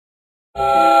Train.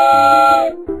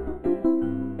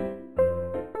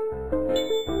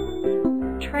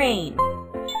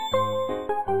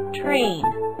 Train.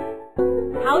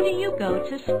 How do you go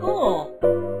to school?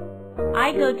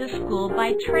 I go to school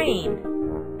by train.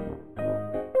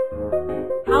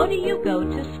 How do you go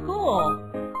to school?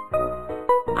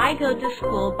 I go to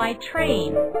school by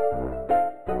train.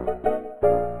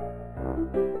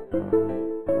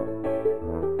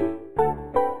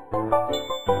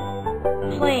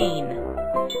 Plane.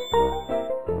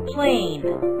 Plane.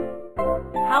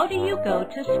 How do you go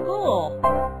to school?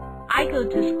 I go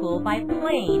to school by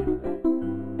plane.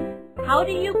 How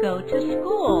do you go to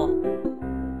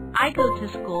school? I go to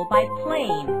school by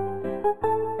plane.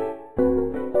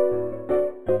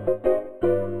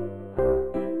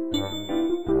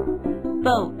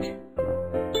 Boat.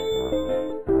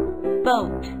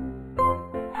 Boat.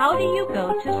 How do you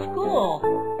go to school?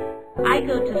 I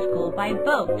go to school by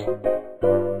boat.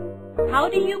 How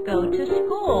do you go to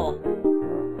school?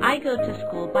 I go to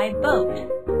school by boat.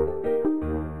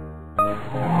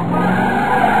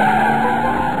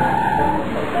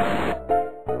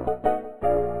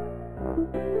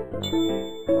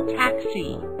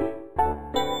 Taxi.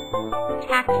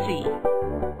 Taxi.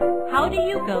 How do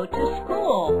you go to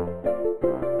school?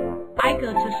 I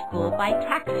go to school by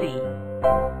taxi.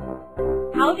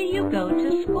 How do you go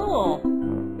to school?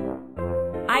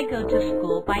 I go to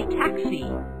school by taxi.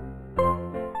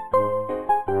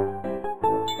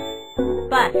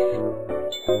 Bus.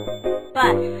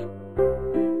 Bus.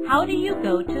 How do you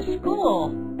go to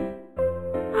school?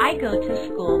 I go to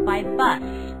school by bus.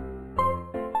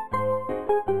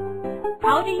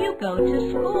 How do you go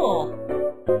to school?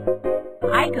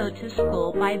 I go to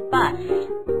school by bus.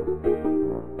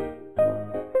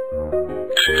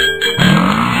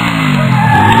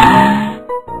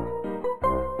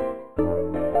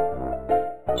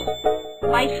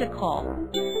 Bicycle.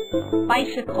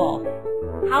 Bicycle.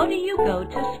 How do you go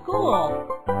to school?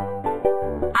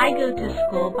 I go to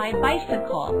school by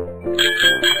bicycle.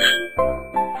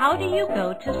 How do you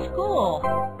go to school?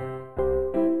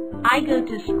 I go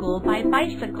to school by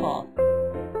bicycle.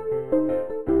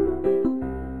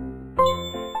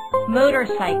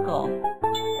 Motorcycle.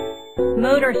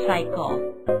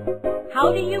 Motorcycle.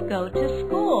 How do you go to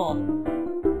school?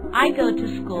 I go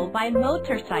to school by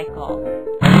motorcycle.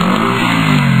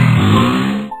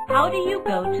 How do you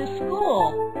go to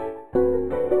school?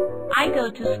 I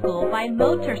go to school by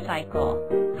motorcycle.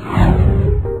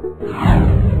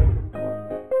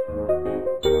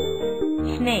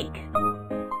 Snake.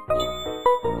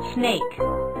 Snake.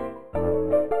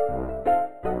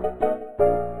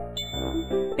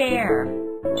 Bear.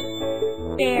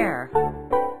 Bear.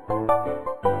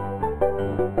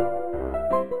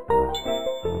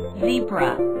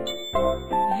 Zebra.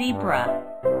 Zebra.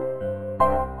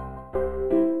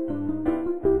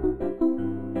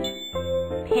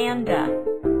 Panda.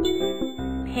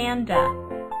 Panda.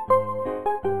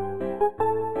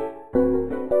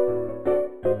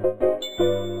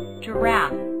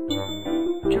 Giraffe.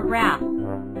 Giraffe.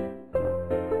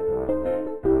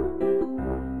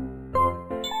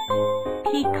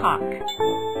 Peacock.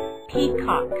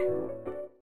 Peacock.